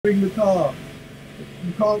Bring the car.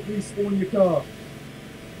 You can't respawn your car.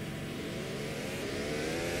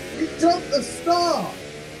 You jumped the start!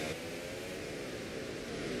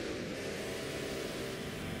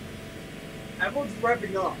 Everyone's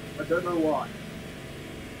revving up. I don't know why.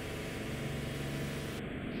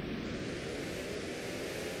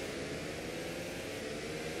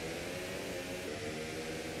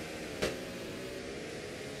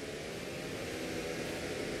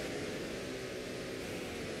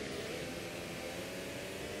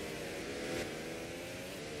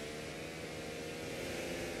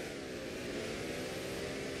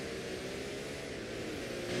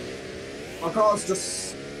 My car's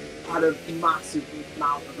just had a massive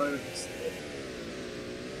amount of oversteer.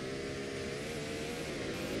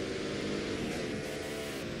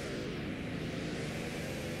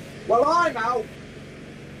 Well, I'm out.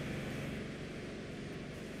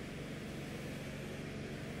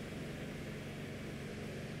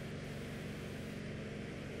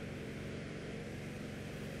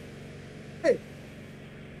 Hey.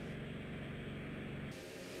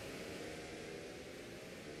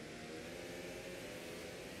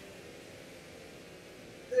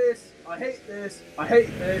 I hate this, I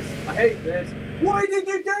hate this, I hate this. Why did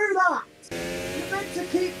you do that? You meant to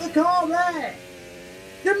keep the car there.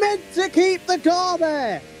 You meant to keep the car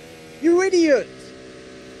there. You idiot.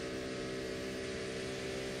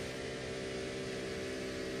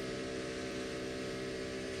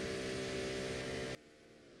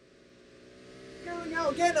 Going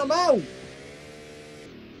out again, I'm out.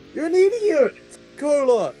 You're an idiot.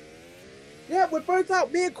 Cola. Yeah, we're both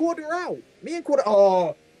out. Me and Quarter are out. Me and Quarter.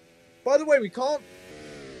 Oh. By the way, we can't.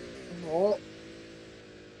 Oh.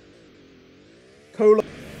 Cola.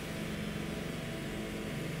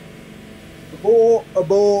 Abort,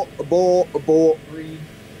 abort, abort, abort. Green.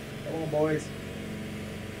 Come on, boys.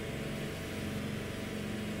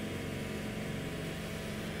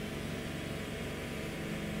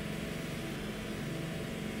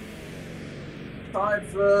 Time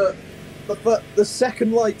for the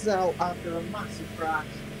second lights out after a massive crash.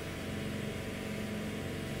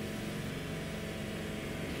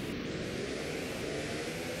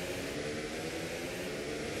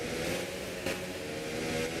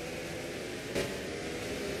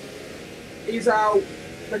 He's out.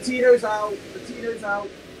 Latino's out. Latino's out.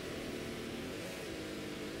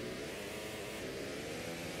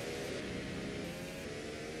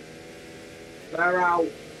 They're out.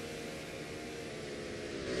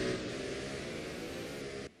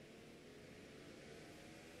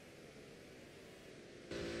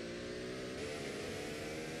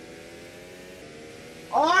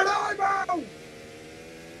 I'm out!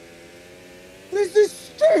 This is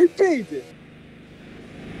stupid!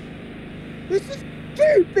 This is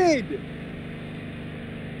stupid!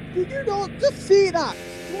 Did you not just see that?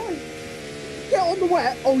 Why? Get on the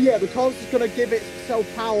wet. Oh yeah, the car's just gonna give itself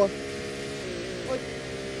power. Like,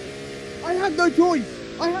 I had no choice.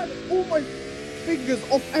 I had all my fingers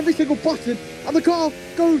off every single button, and the car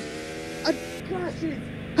goes and crashes.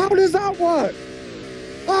 How does that work?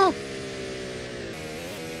 Ah!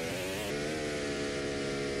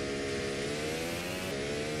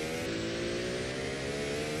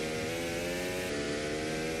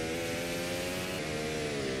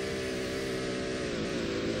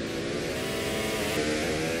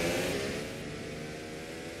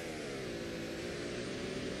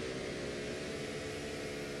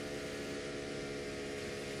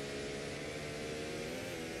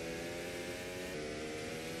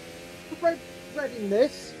 Reading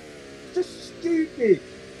this. It's just stupid.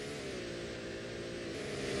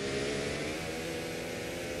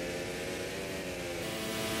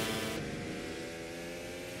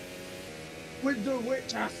 Winter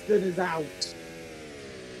Witch Aston is out.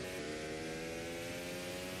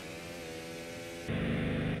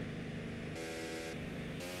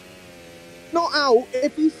 Not out.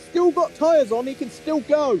 If he's still got tyres on, he can still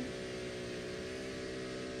go.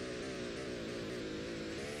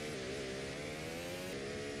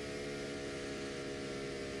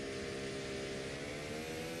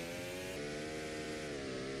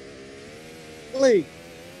 Lee.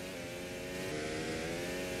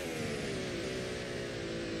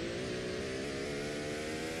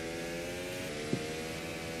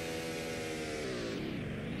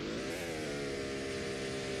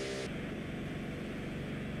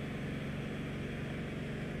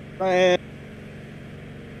 Man.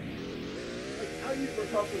 How you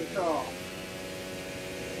recover the car?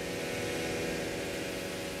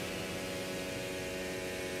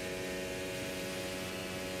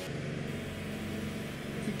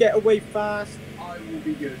 If you get away fast, I will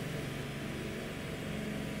be good.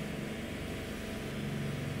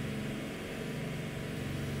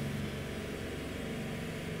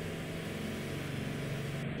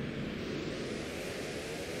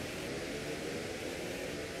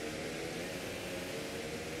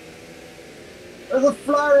 There's a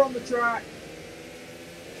flare on the track.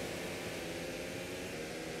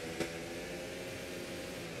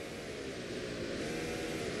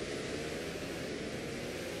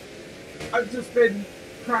 I've just been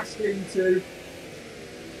crashed into.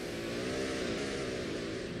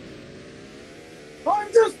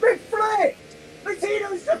 I've just been flipped!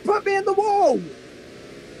 Martino's just put me in the wall!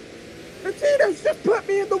 Martino's just put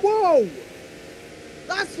me in the wall!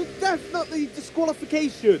 That's definitely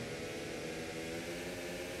disqualification.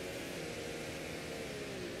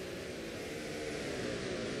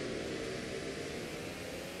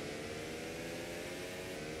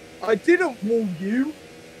 I didn't warn you.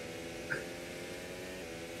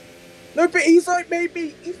 No, but he's made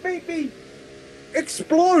me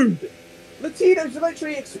explode. Latino's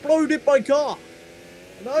literally exploded my car.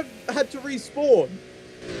 And I've had to respawn.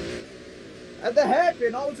 At the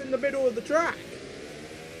hairpin, I was in the middle of the track.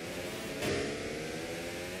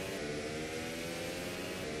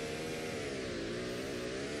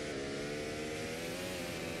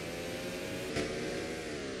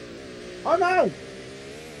 I'm out.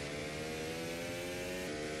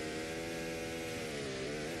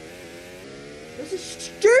 This is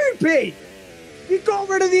stupid. If you got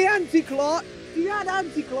rid of the anti-clock, if you had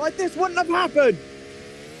anti-clock, this wouldn't have happened.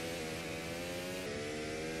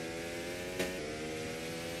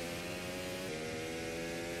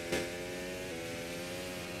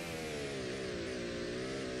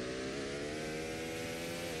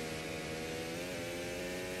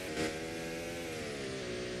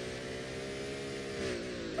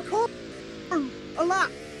 I can't go a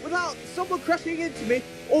lap without someone crashing into me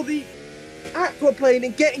or the aquaplane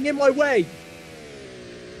and getting in my way.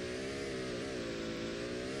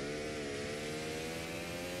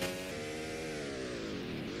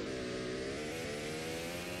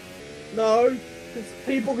 No, because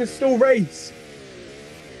people can still race.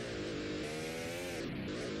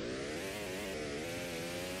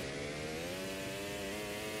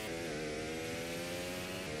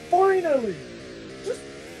 Finally! Just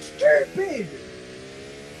stupid!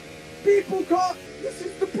 People can't. This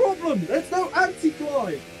is the problem. There's no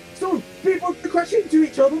anti-climb. So people can crash into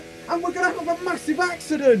each other and we're going to have a massive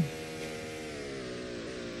accident.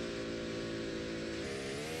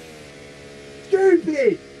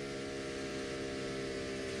 Stupid!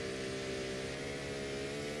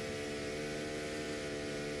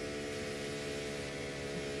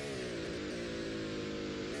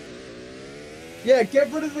 Yeah,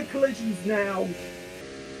 get rid of the collisions now.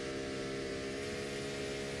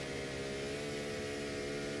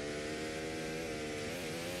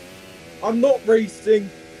 I'm not racing.